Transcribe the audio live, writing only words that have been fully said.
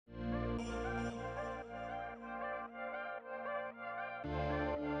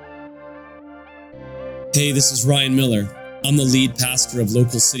Hey, this is Ryan Miller. I'm the lead pastor of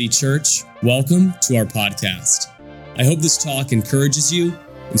Local City Church. Welcome to our podcast. I hope this talk encourages you,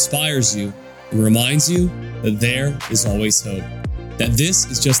 inspires you, and reminds you that there is always hope. That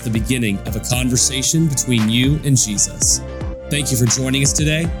this is just the beginning of a conversation between you and Jesus. Thank you for joining us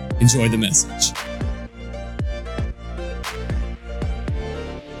today. Enjoy the message.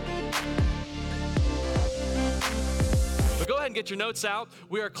 Get your notes out.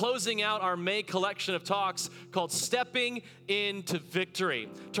 We are closing out our May collection of talks called Stepping into Victory.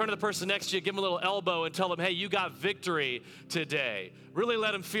 Turn to the person next to you, give them a little elbow and tell them, hey, you got victory today. Really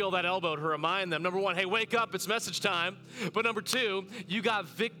let them feel that elbow to remind them, number one, hey, wake up, it's message time. But number two, you got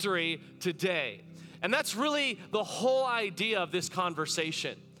victory today. And that's really the whole idea of this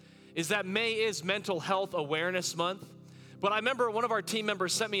conversation, is that May is Mental Health Awareness Month. But I remember one of our team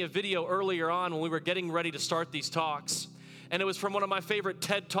members sent me a video earlier on when we were getting ready to start these talks. And it was from one of my favorite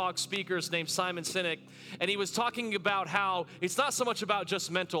TED Talk speakers named Simon Sinek. And he was talking about how it's not so much about just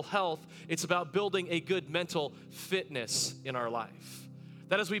mental health, it's about building a good mental fitness in our life.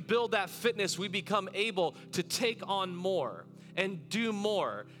 That as we build that fitness, we become able to take on more and do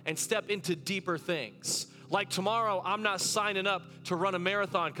more and step into deeper things. Like tomorrow, I'm not signing up to run a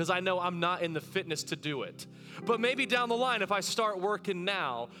marathon because I know I'm not in the fitness to do it. But maybe down the line, if I start working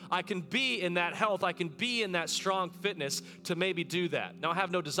now, I can be in that health, I can be in that strong fitness to maybe do that. Now, I have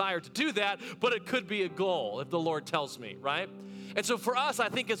no desire to do that, but it could be a goal if the Lord tells me, right? And so for us, I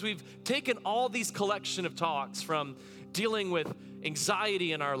think as we've taken all these collection of talks from dealing with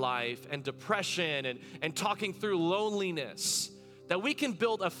anxiety in our life and depression and talking through loneliness, that we can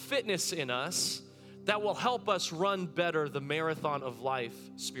build a fitness in us that will help us run better the marathon of life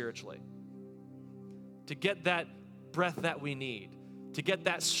spiritually. To get that breath that we need, to get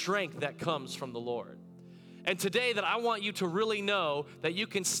that strength that comes from the Lord. And today that I want you to really know that you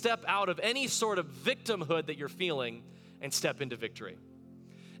can step out of any sort of victimhood that you're feeling and step into victory.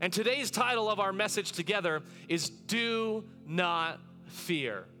 And today's title of our message together is Do Not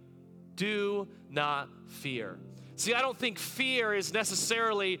Fear. Do not fear. See, I don't think fear is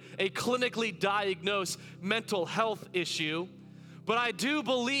necessarily a clinically diagnosed mental health issue, but I do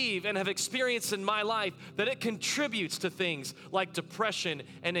believe and have experienced in my life that it contributes to things like depression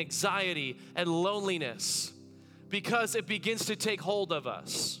and anxiety and loneliness because it begins to take hold of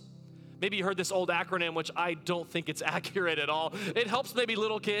us. Maybe you heard this old acronym, which I don't think it's accurate at all. It helps maybe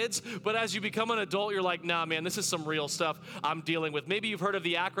little kids, but as you become an adult, you're like, nah, man, this is some real stuff I'm dealing with. Maybe you've heard of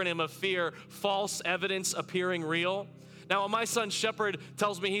the acronym of fear, false evidence appearing real. Now, when my son Shepard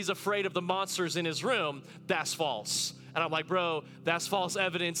tells me he's afraid of the monsters in his room, that's false. And I'm like, bro, that's false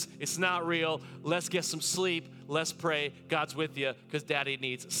evidence. It's not real. Let's get some sleep. Let's pray. God's with you because daddy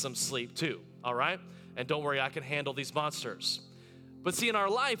needs some sleep too, all right? And don't worry, I can handle these monsters. But see, in our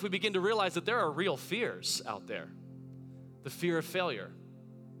life, we begin to realize that there are real fears out there. The fear of failure,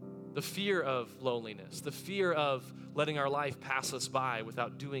 the fear of loneliness, the fear of letting our life pass us by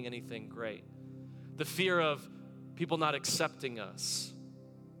without doing anything great, the fear of people not accepting us,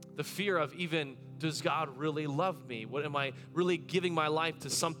 the fear of even, does God really love me? What am I really giving my life to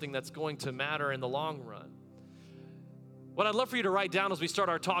something that's going to matter in the long run? What I'd love for you to write down as we start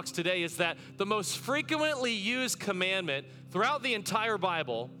our talks today is that the most frequently used commandment throughout the entire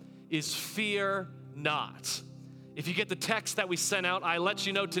Bible is fear not. If you get the text that we sent out, I let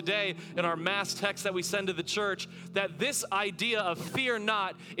you know today in our mass text that we send to the church that this idea of fear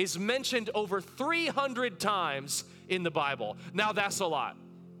not is mentioned over 300 times in the Bible. Now that's a lot.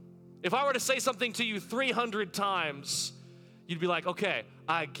 If I were to say something to you 300 times, you'd be like, okay,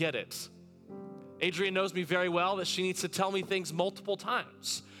 I get it. Adrienne knows me very well that she needs to tell me things multiple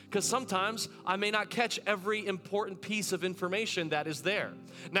times because sometimes I may not catch every important piece of information that is there.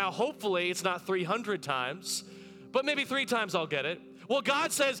 Now, hopefully it's not 300 times, but maybe 3 times I'll get it. Well,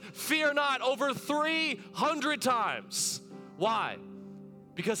 God says, fear not over 300 times. Why?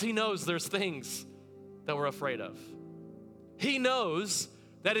 Because he knows there's things that we're afraid of. He knows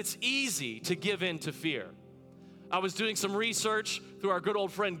that it's easy to give in to fear. I was doing some research through our good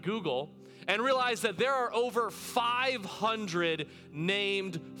old friend Google and realized that there are over 500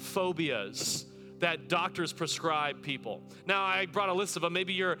 named phobias that doctors prescribe people. Now, I brought a list of them.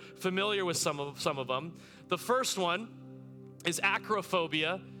 Maybe you're familiar with some of them. The first one is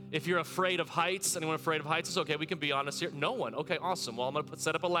acrophobia. If you're afraid of heights, anyone afraid of heights? It's okay, we can be honest here. No one. Okay, awesome. Well, I'm going to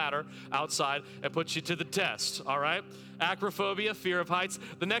set up a ladder outside and put you to the test, all right? Acrophobia, fear of heights.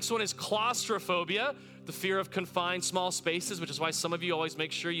 The next one is claustrophobia, the fear of confined small spaces, which is why some of you always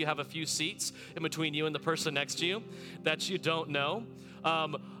make sure you have a few seats in between you and the person next to you that you don't know.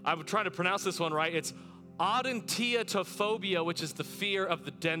 I'm trying to pronounce this one right. It's Odontophobia, which is the fear of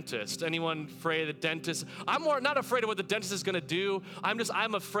the dentist. Anyone afraid of the dentist? I'm not afraid of what the dentist is gonna do. I'm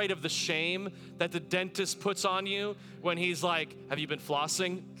afraid of the shame that the dentist puts on you when he's like, have you been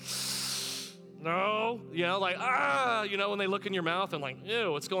flossing? No, when they look in your mouth and like,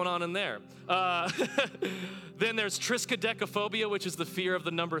 ew, what's going on in there? Then there's triskaidekaphobia, which is the fear of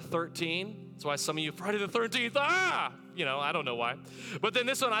the number 13. That's why some of you, Friday the 13th, I don't know why. But then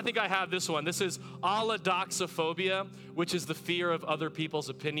this one, I think I have this one. This is allodoxophobia, which is the fear of other people's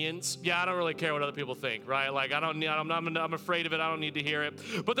opinions. Yeah, I don't really care what other people think, right? Like, I'm afraid of it. I don't need to hear it.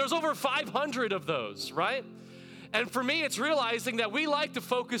 But there's over 500 of those, right? And for me, it's realizing that we like to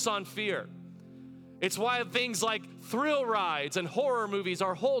focus on fear. It's why things like thrill rides and horror movies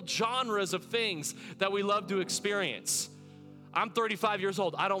are whole genres of things that we love to experience. I'm 35 years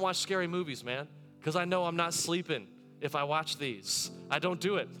old. I don't watch scary movies, man, because I know I'm not sleeping if I watch these. I don't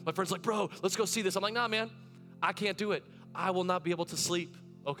do it. My friend's like, bro, let's go see this. I'm like, nah, man, I can't do it. I will not be able to sleep,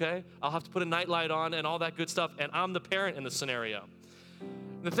 okay? I'll have to put a nightlight on and all that good stuff, and I'm the parent in the scenario.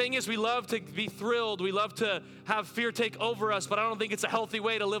 The thing is, we love to be thrilled. We love to have fear take over us, but I don't think it's a healthy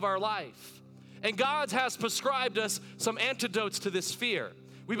way to live our life. And God has prescribed us some antidotes to this fear.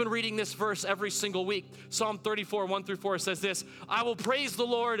 We've been reading this verse every single week. Psalm 34, 1-4 says this, I will praise the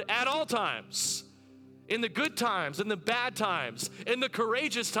Lord at all times, in the good times, in the bad times, in the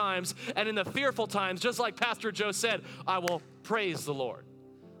courageous times, and in the fearful times. Just like Pastor Joe said, I will praise the Lord.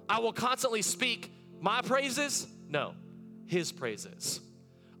 I will constantly speak my praises? No, his praises.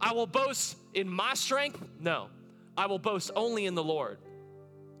 I will boast in my strength? No, I will boast only in the Lord.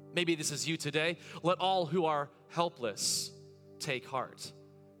 Maybe this is you today. Let all who are helpless take heart.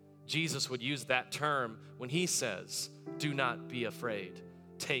 Jesus would use that term when he says, do not be afraid.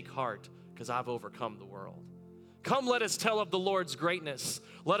 Take heart, because I've overcome the world. Come, let us tell of the Lord's greatness.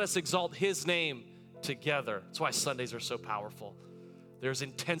 Let us exalt his name together. That's why Sundays are so powerful. There's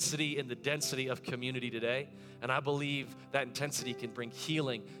intensity in the density of community today, and I believe that intensity can bring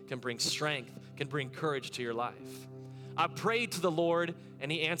healing, can bring strength, can bring courage to your life. I prayed to the Lord,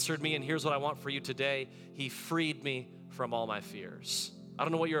 and he answered me, and here's what I want for you today. He freed me from all my fears. I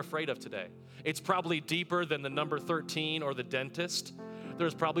don't know what you're afraid of today. It's probably deeper than the number 13 or the dentist.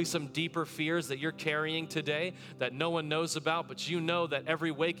 There's probably some deeper fears that you're carrying today that no one knows about, but you know that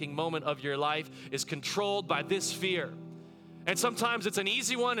every waking moment of your life is controlled by this fear. And sometimes it's an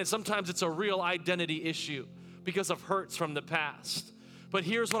easy one, and sometimes it's a real identity issue because of hurts from the past. But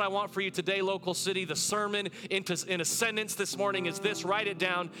here's what I want for you today, Local City. The sermon in a sentence this morning is this. Write it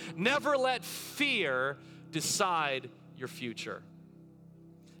down. Never let fear decide your future.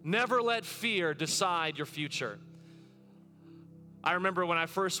 Never let fear decide your future. I remember when I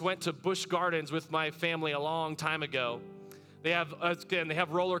first went to Busch Gardens with my family a long time ago. They have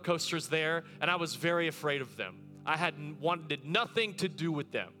roller coasters there, and I was very afraid of them. I wanted nothing to do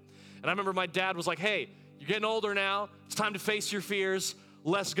with them. And I remember my dad was like, hey, you're getting older now. It's time to face your fears.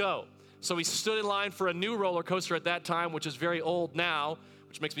 Let's go. So we stood in line for a new roller coaster at that time, which is very old now,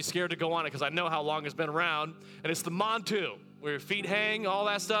 which makes me scared to go on it because I know how long it's been around. And it's the Montu, where your feet hang, all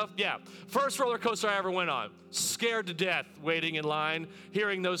that stuff. Yeah, first roller coaster I ever went on. Scared to death waiting in line,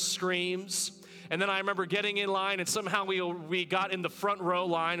 hearing those screams. And then I remember getting in line, and somehow we got in the front row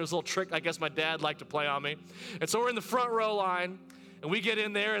line. It was a little trick I guess my dad liked to play on me. And so we're in the front row line, and we get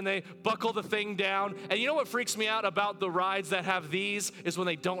in there, and they buckle the thing down. And you know what freaks me out about the rides that have these is when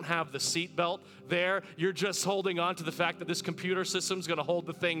they don't have the seat belt there. You're just holding on to the fact that this computer system's gonna hold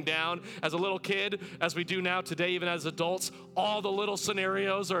the thing down. As a little kid, as we do now today, even as adults, all the little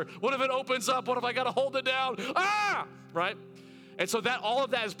scenarios are, what if it opens up? What if I gotta hold it down? Ah! Right? And so all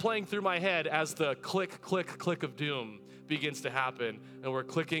of that is playing through my head as the click, click, click of doom begins to happen. And we're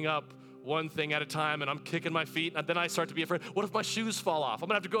clicking up one thing at a time, and I'm kicking my feet, and then I start to be afraid, what if my shoes fall off? I'm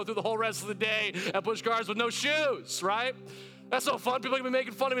gonna have to go through the whole rest of the day at Busch Gardens with no shoes, right? That's so fun. People are gonna be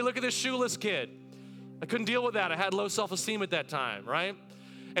making fun of me. Look at this shoeless kid. I couldn't deal with that. I had low self-esteem at that time, right?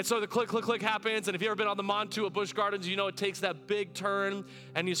 And so the click, click, click happens, and if you've ever been on the Montu at Busch Gardens, you know it takes that big turn,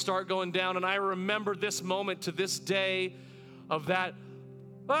 and you start going down, and I remember this moment to this day of that,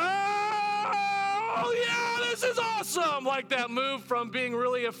 oh yeah, this is awesome. Like that move from being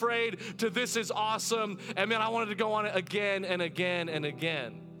really afraid to this is awesome. And man, I wanted to go on it again and again and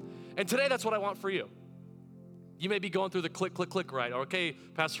again. And today, that's what I want for you. You may be going through the click, click, click right. Okay,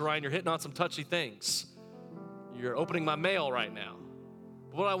 Pastor Ryan, you're hitting on some touchy things. You're opening my mail right now.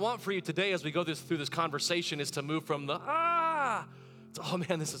 But what I want for you today as we go through this conversation is to move from the, to, oh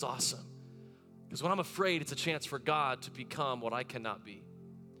man, this is awesome. Because when I'm afraid, it's a chance for God to become what I cannot be.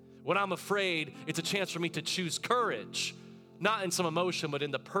 When I'm afraid, it's a chance for me to choose courage not in some emotion, but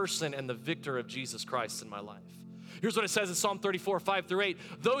in the person and the victor of Jesus Christ in my life. Here's what it says in Psalm 34, 5-8.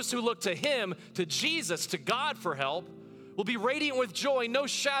 Those who look to him, to Jesus, to God for help, will be radiant with joy. No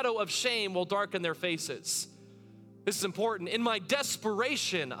shadow of shame will darken their faces. This is important. In my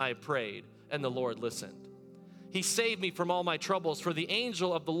desperation, I prayed, and the Lord listened. He saved me from all my troubles, for the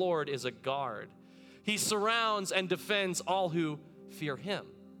angel of the Lord is a guard. He surrounds and defends all who fear him.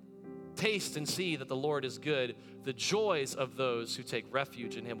 Taste and see that the Lord is good. The joys of those who take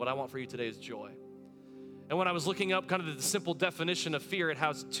refuge in him. What I want for you today is joy. And when I was looking up kind of the simple definition of fear, it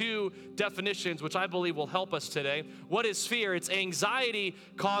has two definitions, which I believe will help us today. What is fear? It's anxiety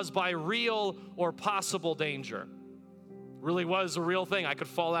caused by real or possible danger. Really was a real thing. I could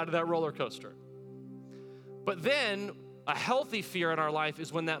fall out of that roller coaster. But then a healthy fear in our life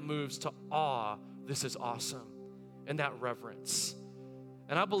is when that moves to awe. This is awesome. And that reverence.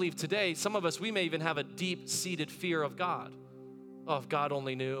 And I believe today, some of us, we may even have a deep-seated fear of God. Oh, if God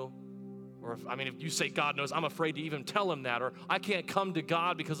only knew. Or if you say God knows, I'm afraid to even tell him that. Or I can't come to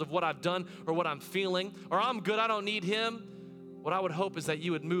God because of what I've done or what I'm feeling. Or I'm good, I don't need him. What I would hope is that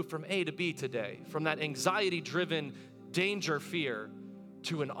you would move from A to B today. From that anxiety-driven danger fear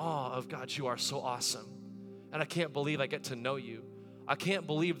to an awe of God, you are so awesome. And I can't believe I get to know you. I can't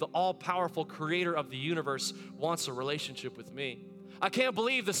believe the all-powerful creator of the universe wants a relationship with me. I can't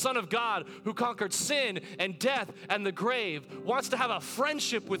believe the Son of God who conquered sin and death and the grave wants to have a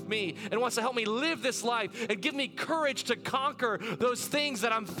friendship with me and wants to help me live this life and give me courage to conquer those things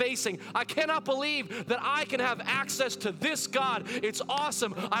that I'm facing. I cannot believe that I can have access to this God. It's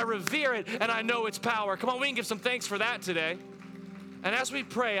awesome. I revere it and I know its power. Come on, we can give some thanks for that today. And as we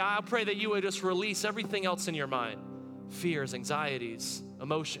pray, I'll pray that you would just release everything else in your mind. Fears, anxieties,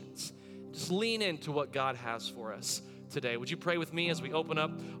 emotions. Just lean into what God has for us today. Would you pray with me as we open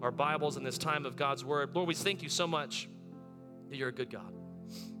up our Bibles in this time of God's Word? Lord, we thank you so much that you're a good God.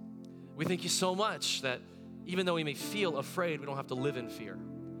 We thank you so much that even though we may feel afraid, we don't have to live in fear.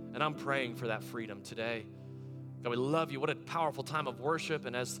 And I'm praying for that freedom today. God, we love you. What a powerful time of worship.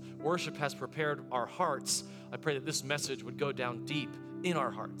 And as worship has prepared our hearts, I pray that this message would go down deep in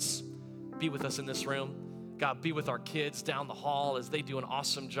our hearts. Be with us in this room. God, be with our kids down the hall as they do an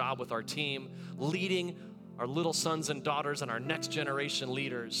awesome job with our team, leading our little sons and daughters and our next generation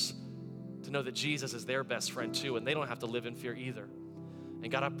leaders to know that Jesus is their best friend too, and they don't have to live in fear either.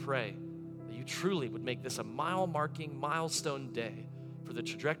 And God, I pray that you truly would make this a mile-marking, milestone day for the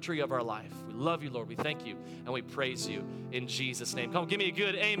trajectory of our life. We love you, Lord. We thank you, and we praise you in Jesus' name. Come, give me a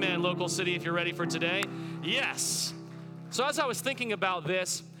good amen, Local City, if you're ready for today. Yes. So as I was thinking about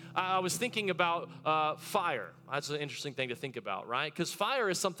this, I was thinking about fire. That's an interesting thing to think about, right? Because fire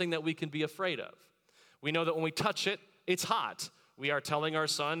is something that we can be afraid of. We know that when we touch it, it's hot. We are telling our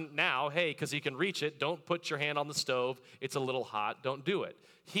son now, hey, because he can reach it, don't put your hand on the stove. It's a little hot. Don't do it.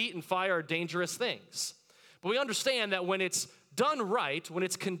 Heat and fire are dangerous things. But we understand that when it's done right, when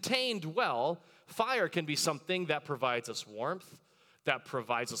it's contained well, fire can be something that provides us warmth, that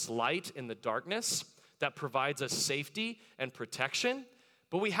provides us light in the darkness, that provides us safety and protection.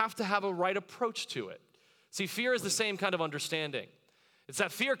 But we have to have a right approach to it. See, fear is the same kind of understanding. It's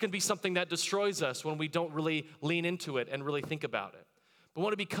that fear can be something that destroys us when we don't really lean into it and really think about it. But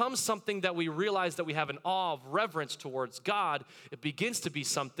when it becomes something that we realize that we have an awe of reverence towards God, it begins to be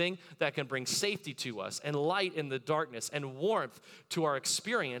something that can bring safety to us and light in the darkness and warmth to our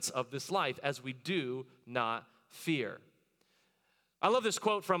experience of this life as we do not fear. I love this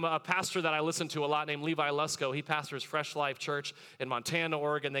quote from a pastor that I listen to a lot named Levi Lusko. He pastors Fresh Life Church in Montana,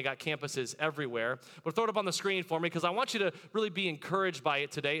 Oregon. They got campuses everywhere. But throw it up on the screen for me because I want you to really be encouraged by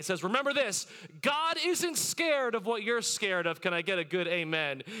it today. It says, remember this, God isn't scared of what you're scared of. Can I get a good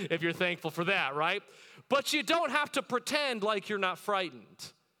amen if you're thankful for that, right? But you don't have to pretend like you're not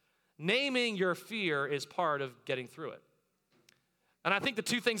frightened. Naming your fear is part of getting through it. And I think the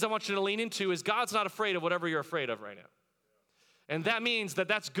two things I want you to lean into is God's not afraid of whatever you're afraid of right now. And that means that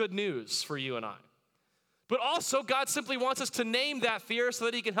that's good news for you and I. But also, God simply wants us to name that fear so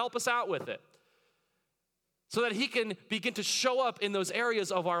that he can help us out with it. So that he can begin to show up in those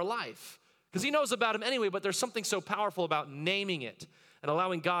areas of our life. Because he knows about them anyway, but there's something so powerful about naming it and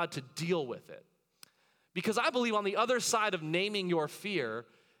allowing God to deal with it. Because I believe on the other side of naming your fear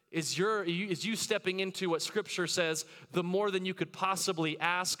is you stepping into what Scripture says, the more than you could possibly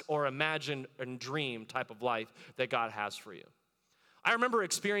ask or imagine and dream type of life that God has for you. I remember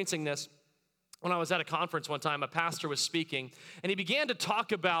experiencing this when I was at a conference one time. A pastor was speaking, and he began to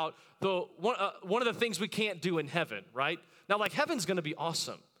talk about one of the things we can't do in heaven, right? Now, like, heaven's going to be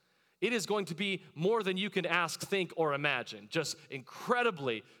awesome. It is going to be more than you can ask, think, or imagine. Just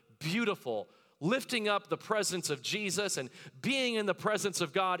incredibly beautiful, lifting up the presence of Jesus and being in the presence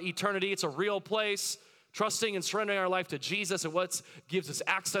of God, eternity. It's a real place. Trusting and surrendering our life to Jesus and what gives us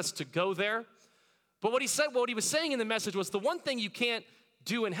access to go there. But what he was saying in the message was the one thing you can't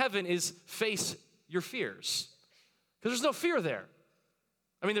do in heaven is face your fears. Because there's no fear there.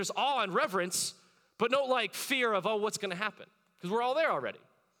 I mean, there's awe and reverence, but no like fear of, what's going to happen? Because we're all there already.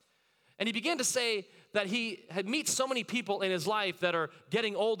 And he began to say that he had met so many people in his life that are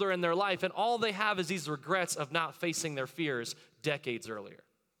getting older in their life, and all they have is these regrets of not facing their fears decades earlier.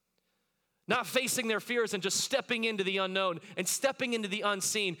 Not facing their fears and just stepping into the unknown and stepping into the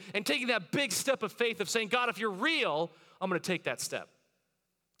unseen and taking that big step of faith of saying, God, if you're real, I'm going to take that step.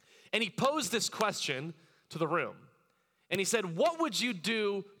 And he posed this question to the room. And he said, what would you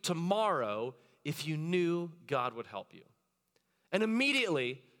do tomorrow if you knew God would help you? And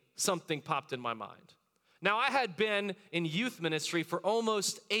immediately, something popped in my mind. Now, I had been in youth ministry for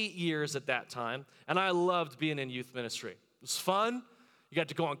almost 8 years at that time, and I loved being in youth ministry. It was fun. You got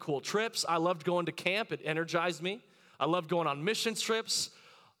to go on cool trips. I loved going to camp. It energized me. I loved going on mission trips.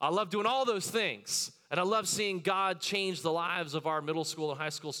 I loved doing all those things. And I loved seeing God change the lives of our middle school and high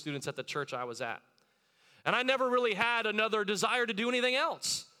school students at the church I was at. And I never really had another desire to do anything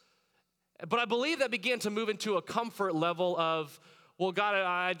else. But I believe that began to move into a comfort level of, well,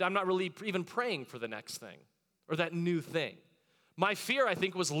 God, I'm not really even praying for the next thing or that new thing. My fear, I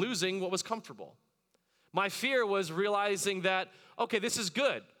think, was losing what was comfortable. My fear was realizing that, okay, this is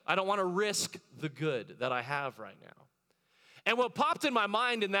good. I don't want to risk the good that I have right now. And what popped in my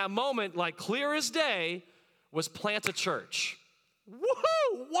mind in that moment, like clear as day, was plant a church.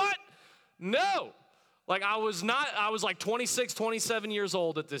 Woohoo! What? No. Like I was like 26, 27 years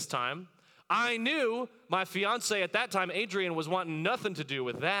old at this time. I knew my fiance at that time, Adrian, was wanting nothing to do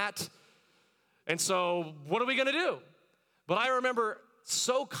with that. And so what are we going to do? But I remember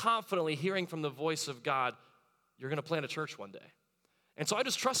so confidently hearing from the voice of God, you're going to plant a church one day. And so I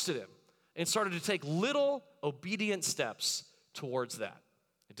just trusted him and started to take little obedient steps towards that.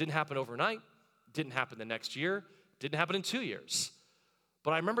 It didn't happen overnight. It didn't happen the next year. It didn't happen in 2 years.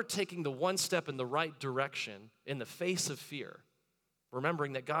 But I remember taking the one step in the right direction in the face of fear,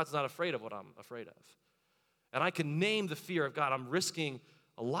 remembering that God's not afraid of what I'm afraid of. And I can name the fear of God. I'm risking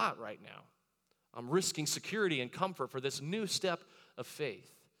a lot right now. I'm risking security and comfort for this new step of faith.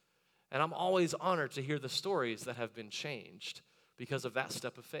 And I'm always honored to hear the stories that have been changed because of that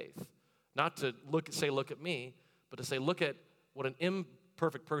step of faith. Not to look at me, but to say, look at what an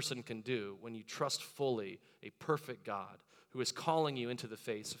imperfect person can do when you trust fully a perfect God who is calling you into the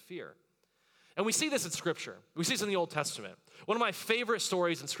face of fear. And we see this in Scripture. We see this in the Old Testament. One of my favorite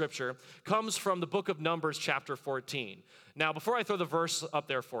stories in Scripture comes from the book of Numbers, chapter 14. Now, before I throw the verse up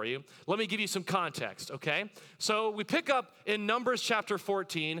there for you, let me give you some context, okay? So we pick up in Numbers chapter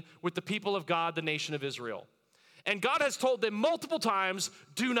 14 with the people of God, the nation of Israel. And God has told them multiple times,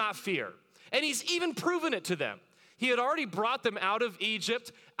 do not fear. And he's even proven it to them. He had already brought them out of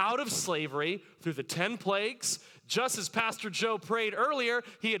Egypt, out of slavery, through the 10 plagues. Just as Pastor Joe prayed earlier,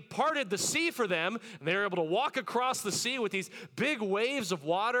 he had parted the sea for them, and they were able to walk across the sea with these big waves of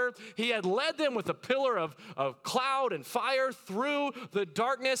water. He had led them with a pillar of cloud and fire through the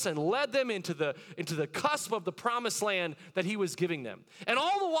darkness and led them into the cusp of the promised land that he was giving them. And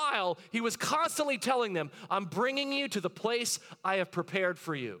all the while, he was constantly telling them, I'm bringing you to the place I have prepared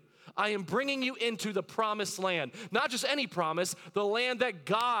for you. I am bringing you into the promised land. Not just any promise, the land that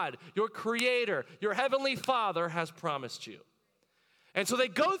God, your creator, your heavenly Father has promised you. And so they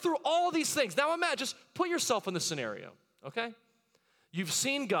go through all these things. Now imagine, just put yourself in the scenario, okay? You've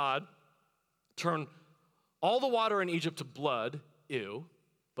seen God turn all the water in Egypt to blood, ew,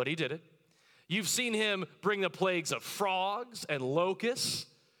 but he did it. You've seen him bring the plagues of frogs and locusts.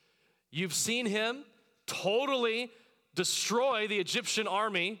 You've seen him totally destroy the Egyptian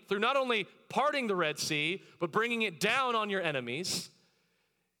army through not only parting the Red Sea, but bringing it down on your enemies.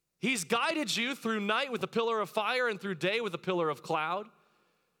 He's guided you through night with a pillar of fire and through day with a pillar of cloud.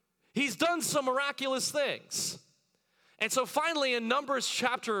 He's done some miraculous things. And so finally in Numbers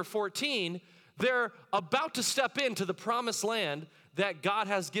chapter 14, they're about to step into the promised land that God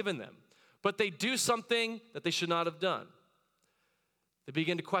has given them. But they do something that they should not have done. They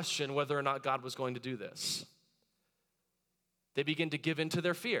begin to question whether or not God was going to do this. They begin to give in to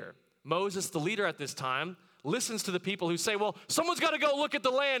their fear. Moses, the leader at this time, listens to the people who say, well, someone's got to go look at the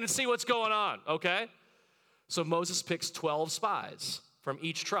land and see what's going on, okay? So Moses picks 12 spies from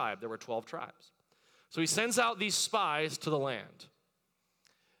each tribe. There were 12 tribes. So he sends out these spies to the land.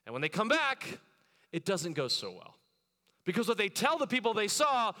 And when they come back, it doesn't go so well. Because what they tell the people they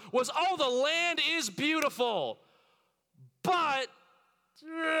saw was, oh, the land is beautiful, but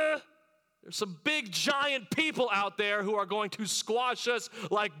There's some big, giant people out there who are going to squash us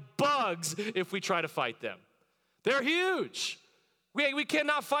like bugs if we try to fight them. They're huge. We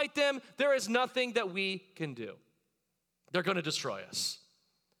cannot fight them. There is nothing that we can do. They're going to destroy us.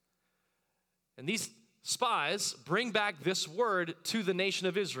 And these spies bring back this word to the nation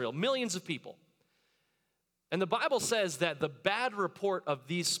of Israel, millions of people. And the Bible says that the bad report of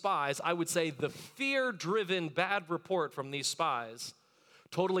these spies, I would say the fear-driven bad report from these spies,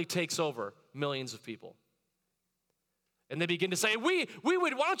 totally takes over millions of people. And they begin to say, we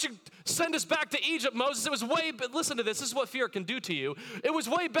would, why don't you send us back to Egypt, Moses? It was listen to this is what fear can do to you. It was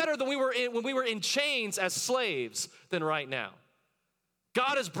way better than when we were in chains as slaves than right now.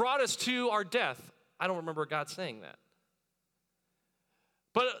 God has brought us to our death. I don't remember God saying that.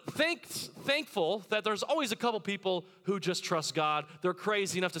 But thankful that there's always a couple people who just trust God. They're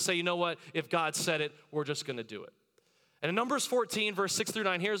crazy enough to say, you know what, if God said it, we're just going to do it. And in Numbers 14, verse 6 through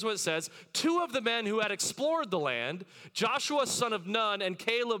 9, here's what it says. 2 of the men who had explored the land, Joshua son of Nun and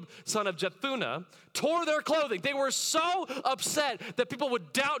Caleb son of Jephunneh, tore their clothing. They were so upset that people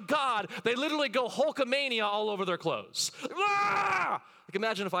would doubt God, they literally go Hulkamania all over their clothes. Ah! Like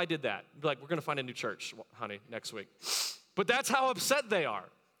imagine if I did that. Be like, we're going to find a new church, honey, next week. But that's how upset they are.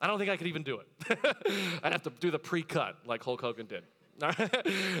 I don't think I could even do it. I'd have to do the pre-cut like Hulk Hogan did.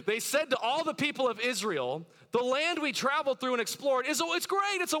 They said to all the people of Israel, the land we traveled through and explored, it's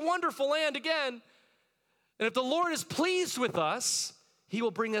great, it's a wonderful land again. And if the Lord is pleased with us, he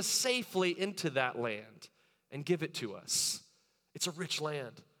will bring us safely into that land and give it to us. It's a rich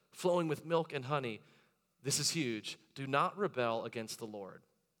land, flowing with milk and honey. This is huge. Do not rebel against the Lord.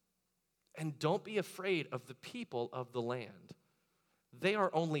 And don't be afraid of the people of the land. They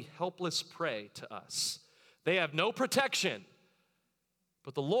are only helpless prey to us. They have no protection.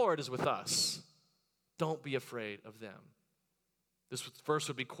 But the Lord is with us. Don't be afraid of them. This verse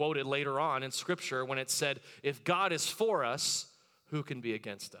would be quoted later on in Scripture when it said, if God is for us, who can be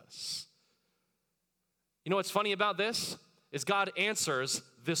against us? You know what's funny about this? Is God answers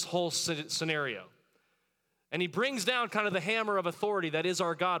this whole scenario. And he brings down kind of the hammer of authority that is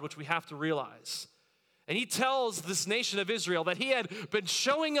our God, which we have to realize. And he tells this nation of Israel that he had been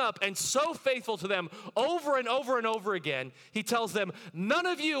showing up and so faithful to them over and over and over again. He tells them, none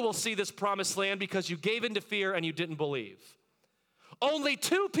of you will see this promised land because you gave into fear and you didn't believe. Only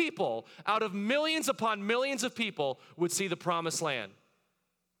 2 people out of millions upon millions of people would see the promised land.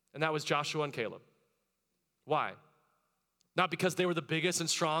 And that was Joshua and Caleb. Why? Not because they were the biggest and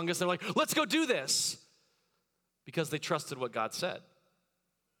strongest. They're like, let's go do this. Because they trusted what God said.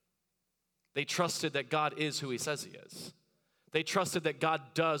 They trusted that God is who he says he is. They trusted that God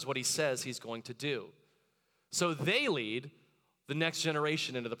does what he says he's going to do. So they lead the next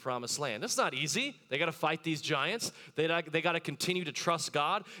generation into the promised land. It's not easy. They got to fight these giants. They got to continue to trust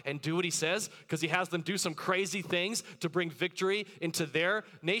God and do what he says because he has them do some crazy things to bring victory into their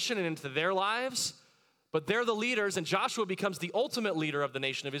nation and into their lives. But they're the leaders, and Joshua becomes the ultimate leader of the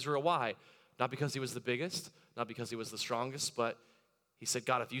nation of Israel. Why? Not because he was the biggest, not because he was the strongest, but he said,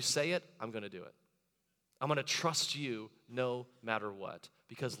 God, if you say it, I'm going to do it. I'm going to trust you no matter what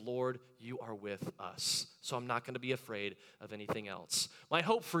because, Lord, you are with us. So I'm not going to be afraid of anything else. My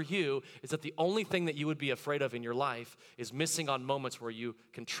hope for you is that the only thing that you would be afraid of in your life is missing on moments where you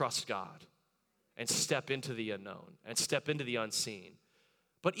can trust God and step into the unknown and step into the unseen.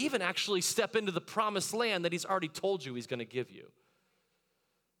 But even actually step into the promised land that he's already told you he's going to give you.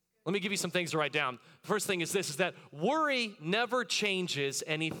 Let me give you some things to write down. The first thing is this, is that worry never changes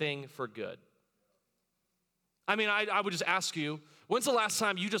anything for good. I mean, I would just ask you, when's the last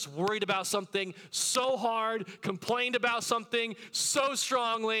time you just worried about something so hard, complained about something so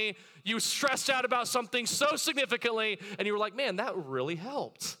strongly, you stressed out about something so significantly, and you were like, man, that really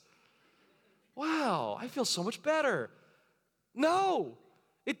helped. Wow, I feel so much better. No,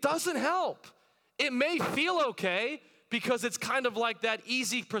 it doesn't help. It may feel okay because it's kind of like that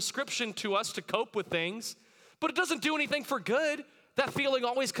easy prescription to us to cope with things, but it doesn't do anything for good. That feeling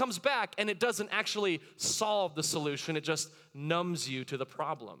always comes back, and it doesn't actually solve the solution. It just numbs you to the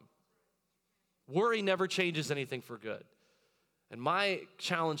problem. Worry never changes anything for good. And my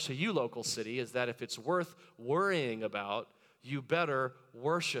challenge to you, local city, is that if it's worth worrying about, you better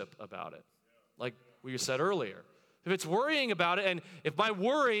worship about it. Like we said earlier. If it's worrying about it, and if my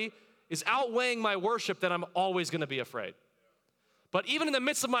worry is outweighing my worship, then I'm always going to be afraid. But even in the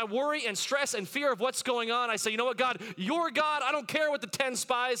midst of my worry and stress and fear of what's going on, I say, you know what, God, you're God. I don't care what the 10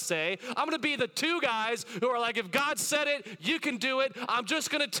 spies say. I'm going to be the 2 guys who are like, if God said it, you can do it. I'm just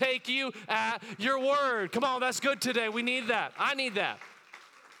going to take you at your word. Come on, that's good today. We need that. I need that.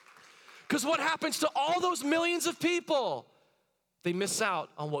 Because what happens to all those millions of people? They miss out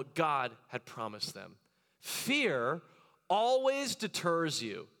on what God had promised them. Fear always deters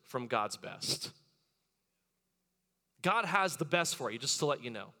you from God's best. God has the best for you, just to let you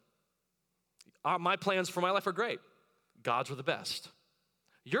know. My plans for my life are great. God's were the best.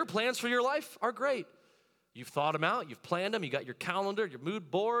 Your plans for your life are great. You've thought them out, you've planned them, you got your calendar, your mood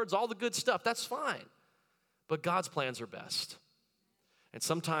boards, all the good stuff. That's fine. But God's plans are best. And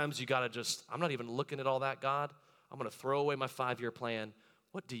sometimes you got to just, I'm not even looking at all that, God. I'm going to throw away my 5-year plan.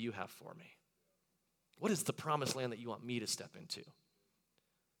 What do you have for me? What is the promised land that you want me to step into?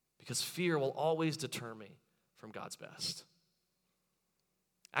 Because fear will always deter me from God's best.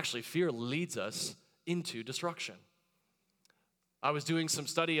 Actually, fear leads us into destruction. I was doing some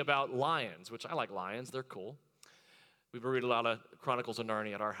study about lions, which I like lions. They're cool. We read a lot of Chronicles of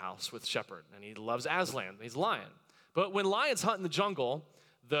Narnia at our house with Shepherd, and he loves Aslan. He's a lion. But when lions hunt in the jungle,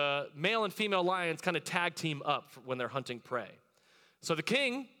 the male and female lions kind of tag team up when they're hunting prey. So the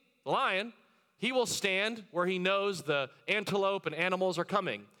king, the lion, he will stand where he knows the antelope and animals are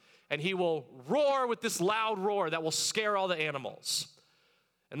coming, and he will roar with this loud roar that will scare all the animals,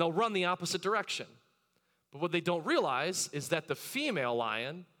 and they'll run the opposite direction. But what they don't realize is that the female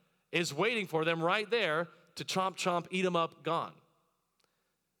lion is waiting for them right there to chomp, chomp, eat them up, gone.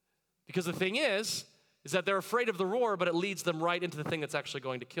 Because the thing is that they're afraid of the roar, but it leads them right into the thing that's actually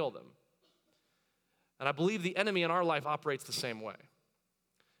going to kill them. And I believe the enemy in our life operates the same way.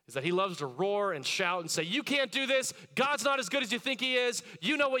 Is that he loves to roar and shout and say, you can't do this, God's not as good as you think he is,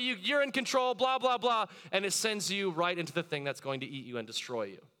 you know what, you're in control, blah, blah, blah. And it sends you right into the thing that's going to eat you and destroy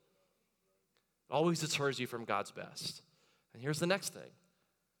you. It always deters you from God's best. And here's the next thing.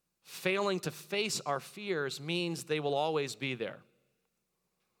 Failing to face our fears means they will always be there.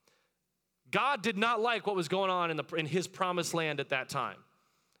 God did not like what was going on in his promised land at that time.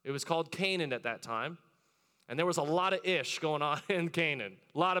 It was called Canaan at that time. And there was a lot of ish going on in Canaan.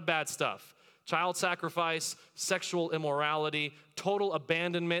 A lot of bad stuff. Child sacrifice, sexual immorality, total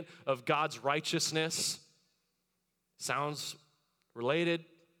abandonment of God's righteousness. Sounds related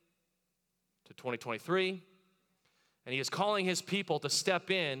to 2023. And he is calling his people to step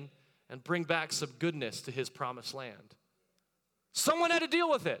in and bring back some goodness to his promised land. Someone had to deal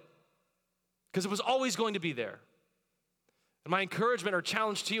with it because it was always going to be there. And my encouragement or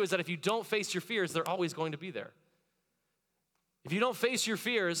challenge to you is that if you don't face your fears, they're always going to be there. If you don't face your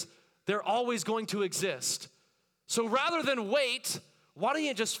fears, they're always going to exist. So rather than wait, why don't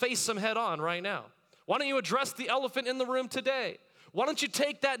you just face them head on right now? Why don't you address the elephant in the room today? Why don't you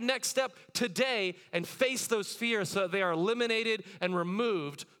take that next step today and face those fears so that they are eliminated and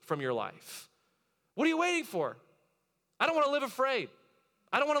removed from your life? What are you waiting for? I don't want to live afraid.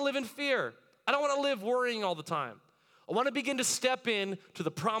 I don't want to live in fear. I don't want to live worrying all the time. I want to begin to step in to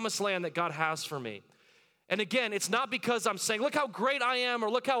the promised land that God has for me. And again, it's not because I'm saying, look how great I am or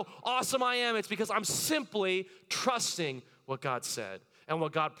look how awesome I am. It's because I'm simply trusting what God said and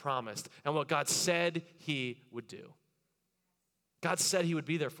what God promised and what God said he would do. God said he would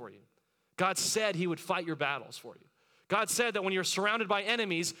be there for you. God said he would fight your battles for you. God said that when you're surrounded by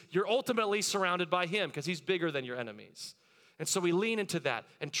enemies, you're ultimately surrounded by him because he's bigger than your enemies. And so we lean into that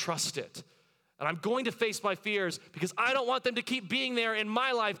and trust it. And I'm going to face my fears because I don't want them to keep being there in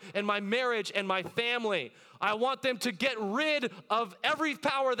my life and my marriage and my family. I want them to get rid of every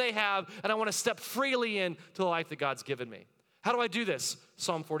power they have, and I want to step freely into the life that God's given me. How do I do this?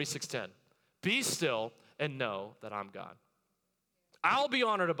 Psalm 46:10. Be still and know that I'm God. I'll be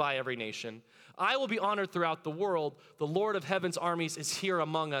honored by every nation. I will be honored throughout the world. The Lord of heaven's armies is here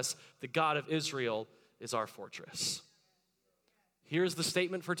among us. The God of Israel is our fortress. Here's the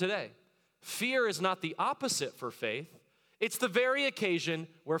statement for today. Fear is not the opposite for faith. It's the very occasion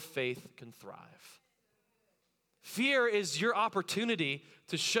where faith can thrive. Fear is your opportunity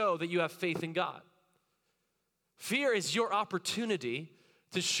to show that you have faith in God. Fear is your opportunity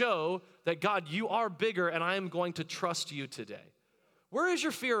to show that, God, you are bigger and I am going to trust you today. Where is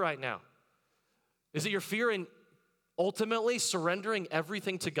your fear right now? Is it your fear in ultimately surrendering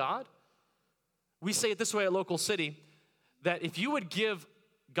everything to God? We say it this way at Local City, that if you would give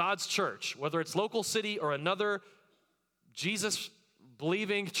God's church, whether it's Local City or another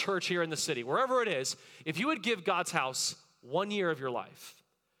Jesus-believing church here in the city, wherever it is, if you would give God's house 1 year of your life,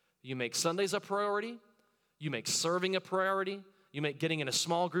 you make Sundays a priority, you make serving a priority, you make getting in a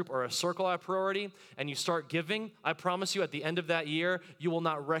small group or a circle a priority, and you start giving, I promise you at the end of that year, you will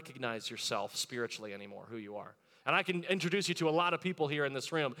not recognize yourself spiritually anymore, who you are. And I can introduce you to a lot of people here in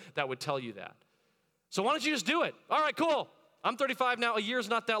this room that would tell you that. So why don't you just do it? All right, cool. I'm 35 now. A year's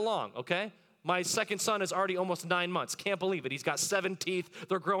not that long, okay? My second son is already almost 9 months. Can't believe it. He's got 7 teeth.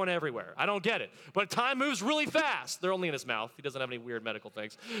 They're growing everywhere. I don't get it. But time moves really fast. They're only in his mouth. He doesn't have any weird medical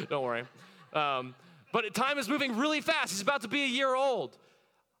things. Don't worry. But time is moving really fast. He's about to be a year old.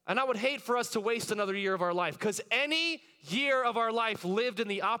 And I would hate for us to waste another year of our life, because any year of our life lived in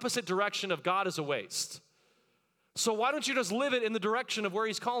the opposite direction of God is a waste. So why don't you just live it in the direction of where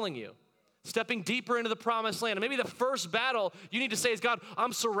he's calling you? Stepping deeper into the promised land. And maybe the first battle you need to say is, God,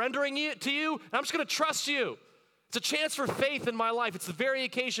 I'm surrendering it to you, and I'm just going to trust you. It's a chance for faith in my life. It's the very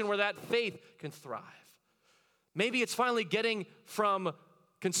occasion where that faith can thrive. Maybe it's finally getting from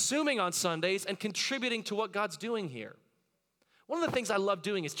consuming on Sundays and contributing to what God's doing here. One of the things I love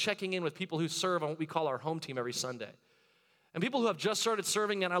doing is checking in with people who serve on what we call our home team every Sunday. And people who have just started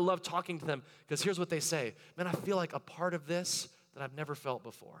serving, and I love talking to them, because here's what they say. Man, I feel like a part of this that I've never felt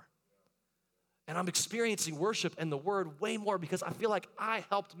before. And I'm experiencing worship and the word way more because I feel like I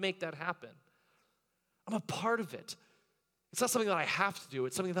helped make that happen. I'm a part of it. It's not something that I have to do.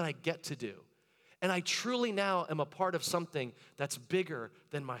 It's something that I get to do. And I truly now am a part of something that's bigger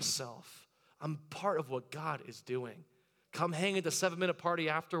than myself. I'm part of what God is doing. Come hang at the 7-minute party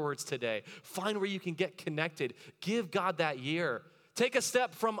afterwards today. Find where you can get connected. Give God that year. Take a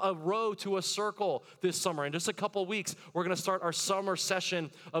step from a row to a circle this summer. In just a couple weeks, we're going to start our summer session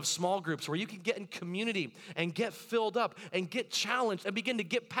of small groups where you can get in community and get filled up and get challenged and begin to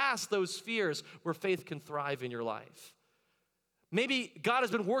get past those fears where faith can thrive in your life. Maybe God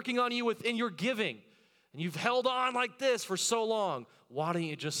has been working on you within your giving, and you've held on like this for so long. Why don't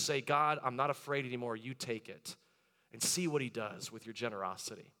you just say, God, I'm not afraid anymore. You take it. And see what he does with your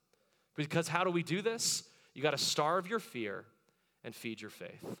generosity. Because how do we do this? You got to starve your fear and feed your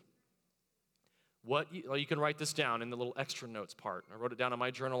faith. You can write this down in the little extra notes part. I wrote it down in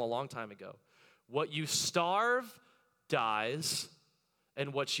my journal a long time ago. What you starve dies,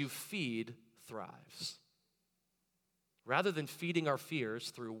 and what you feed thrives. Rather than feeding our fears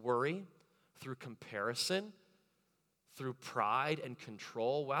through worry, through comparison, through pride and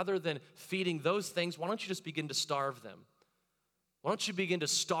control, rather than feeding those things, why don't you just begin to starve them? Why don't you begin to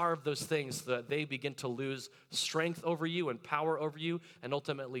starve those things so that they begin to lose strength over you and power over you and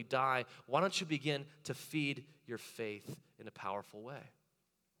ultimately die? Why don't you begin to feed your faith in a powerful way?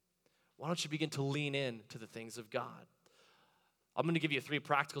 Why don't you begin to lean in to the things of God? I'm going to give you 3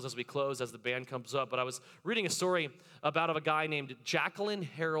 practicals as we close, as the band comes up, but I was reading a story about a guy named Jacqueline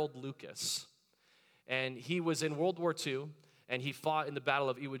Harold Lucas. And he was in World War II, and he fought in the Battle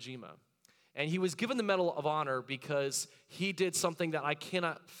of Iwo Jima. And he was given the Medal of Honor because he did something that I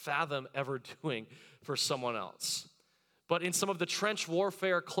cannot fathom ever doing for someone else. But in some of the trench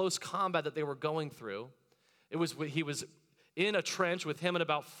warfare, close combat that they were going through, he was in a trench with him and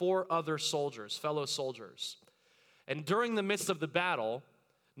about 4 other soldiers, fellow soldiers. And during the midst of the battle,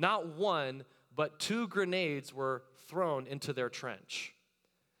 not 1, but 2 grenades were thrown into their trench.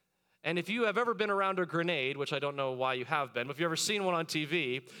 And if you have ever been around a grenade, which I don't know why you have been, but if you've ever seen one on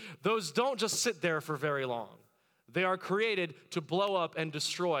TV, those don't just sit there for very long. They are created to blow up and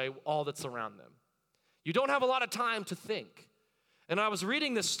destroy all that's around them. You don't have a lot of time to think. And I was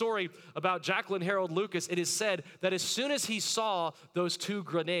reading this story about Jacqueline Harold Lucas. It is said that as soon as he saw those 2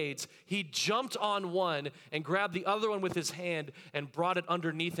 grenades, he jumped on one and grabbed the other one with his hand and brought it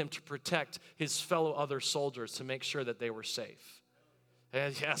underneath him to protect his fellow other soldiers to make sure that they were safe.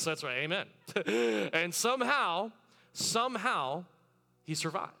 And yes, that's right, amen. And somehow, he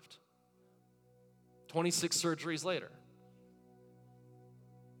survived. 26 surgeries later.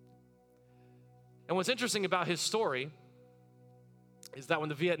 And what's interesting about his story is that when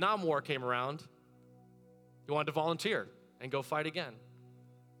the Vietnam War came around, he wanted to volunteer and go fight again.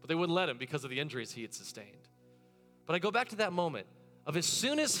 But they wouldn't let him because of the injuries he had sustained. But I go back to that moment of as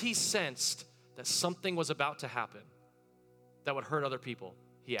soon as he sensed that something was about to happen that would hurt other people,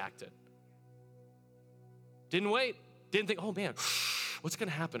 he acted. Didn't wait. Didn't think, oh man, what's going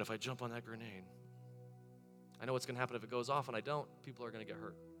to happen if I jump on that grenade? I know what's going to happen if it goes off and I don't. People are going to get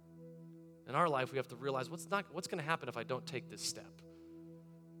hurt. In our life, we have to realize what's going to happen if I don't take this step?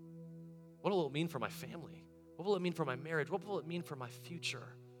 What will it mean for my family? What will it mean for my marriage? What will it mean for my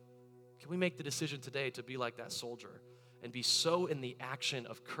future? Can we make the decision today to be like that soldier and be so in the action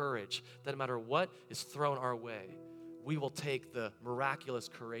of courage that no matter what is thrown our way, we will take the miraculous,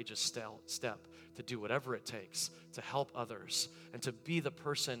 courageous step to do whatever it takes to help others and to be the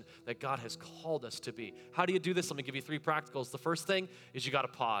person that God has called us to be. How do you do this? Let me give you 3 practicals. The first thing is you got to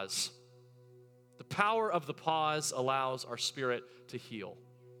pause. The power of the pause allows our spirit to heal.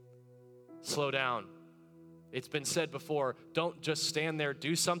 Slow down. It's been said before, don't just stand there,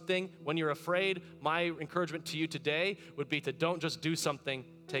 do something. When you're afraid, my encouragement to you today would be to don't just do something,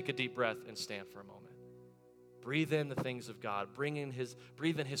 take a deep breath and stand for a moment. Breathe in the things of God. Breathe in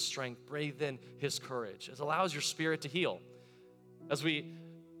His strength. Breathe in His courage. It allows your spirit to heal.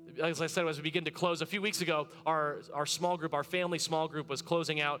 As I said, as we begin to close, a few weeks ago, our small group, our family small group was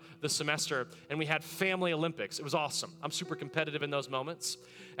closing out the semester, and we had family Olympics. It was awesome. I'm super competitive in those moments.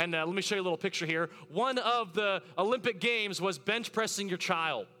 And let me show you a little picture here. One of the Olympic games was bench pressing your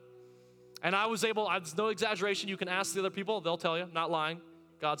child. And I was able, it's no exaggeration, you can ask the other people, they'll tell you, not lying,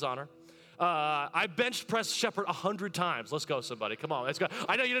 God's honor. I bench pressed Shepherd 100 times. Let's go, somebody. Come on, let's go.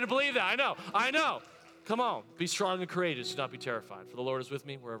 I know you didn't believe that. I know. Come on. Be strong and courageous. Do not be terrified. For the Lord is with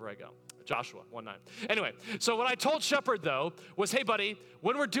me wherever I go. Joshua 1:9. Anyway, so what I told Shepherd, though, was, hey, buddy,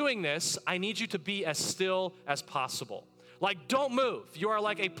 when we're doing this, I need you to be as still as possible. Like, don't move. You are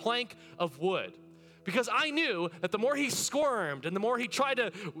like a plank of wood. Because I knew that the more he squirmed and the more he tried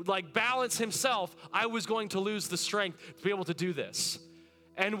to, balance himself, I was going to lose the strength to be able to do this.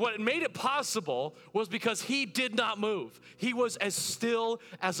 And what made it possible was because he did not move. He was as still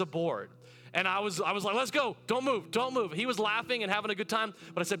as a board. And I was like, let's go, don't move. He was laughing and having a good time,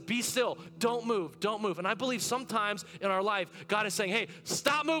 but I said, be still, don't move. And I believe sometimes in our life, God is saying, hey,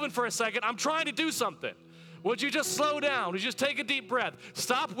 stop moving for a second. I'm trying to do something. Would you just slow down? Would you just take a deep breath?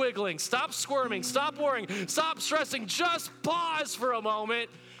 Stop wiggling, stop squirming, stop worrying, stop stressing. Just pause for a moment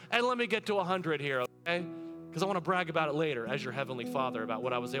and let me get to 100 here, okay? Because I want to brag about it later as your Heavenly Father about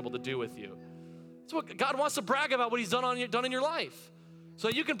what I was able to do with you. That's what God wants to brag about, what He's done in your life. So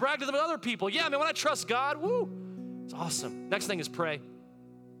you can brag to them with other people. Yeah, man, when I trust God, woo, it's awesome. Next thing is pray.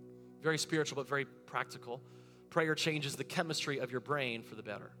 Very spiritual, but very practical. Prayer changes the chemistry of your brain for the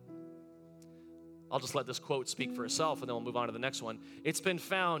better. I'll just let this quote speak for itself, and then we'll move on to the next one. It's been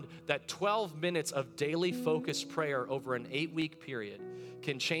found that 12 minutes of daily focused prayer over an 8-week period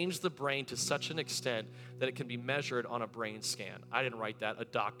can change the brain to such an extent that it can be measured on a brain scan. I didn't write that. A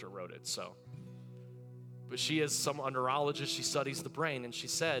doctor wrote it, so. But she is a neurologist. She studies the brain, and she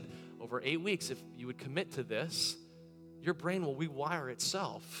said, over 8 weeks, if you would commit to this, your brain will rewire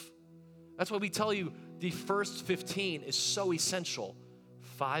itself. That's why we tell you the first 15 is so essential.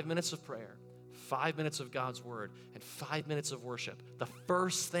 5 minutes of prayer, 5 minutes of God's word, and 5 minutes of worship. The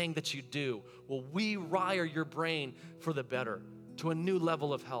first thing that you do will rewire your brain for the better, to a new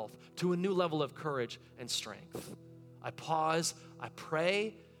level of health, to a new level of courage and strength. I pause, I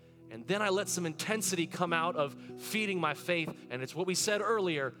pray, and then I let some intensity come out of feeding my faith, and it's what we said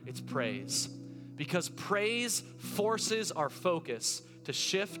earlier, it's praise. Because praise forces our focus to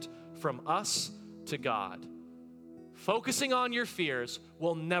shift from us to God. Focusing on your fears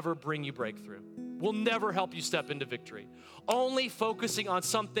will never bring you breakthrough, will never help you step into victory. Only focusing on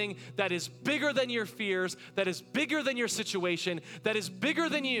something that is bigger than your fears, that is bigger than your situation, that is bigger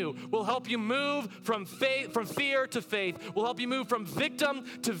than you, will help you move from fear to faith, will help you move from victim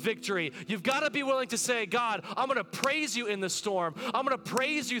to victory. You've got to be willing to say, God, I'm going to praise you in the storm. I'm going to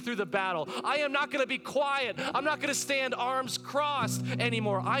praise you through the battle. I am not going to be quiet. I'm not going to stand arms crossed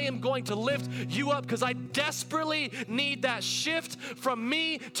anymore. I am going to lift you up because I desperately need that shift from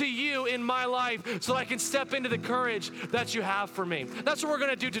me to you in my life so I can step into the courage that you have for me. That's what we're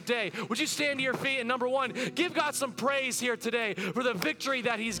going to do today. Would you stand to your feet and number one, give God some praise here today for the victory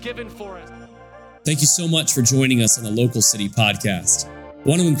that He's given for us. Thank you so much for joining us on the Local City Podcast. I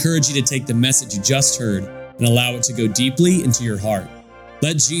want to encourage you to take the message you just heard and allow it to go deeply into your heart.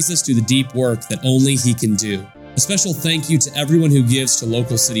 Let Jesus do the deep work that only He can do. A special thank you to everyone who gives to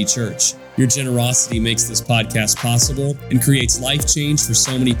Local City Church. Your generosity makes this podcast possible and creates life change for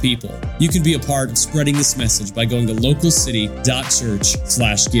so many people. You can be a part of spreading this message by going to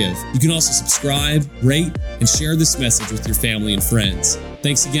localcity.church/give. You can also subscribe, rate, and share this message with your family and friends.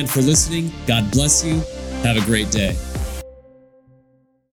 Thanks again for listening. God bless you. Have a great day.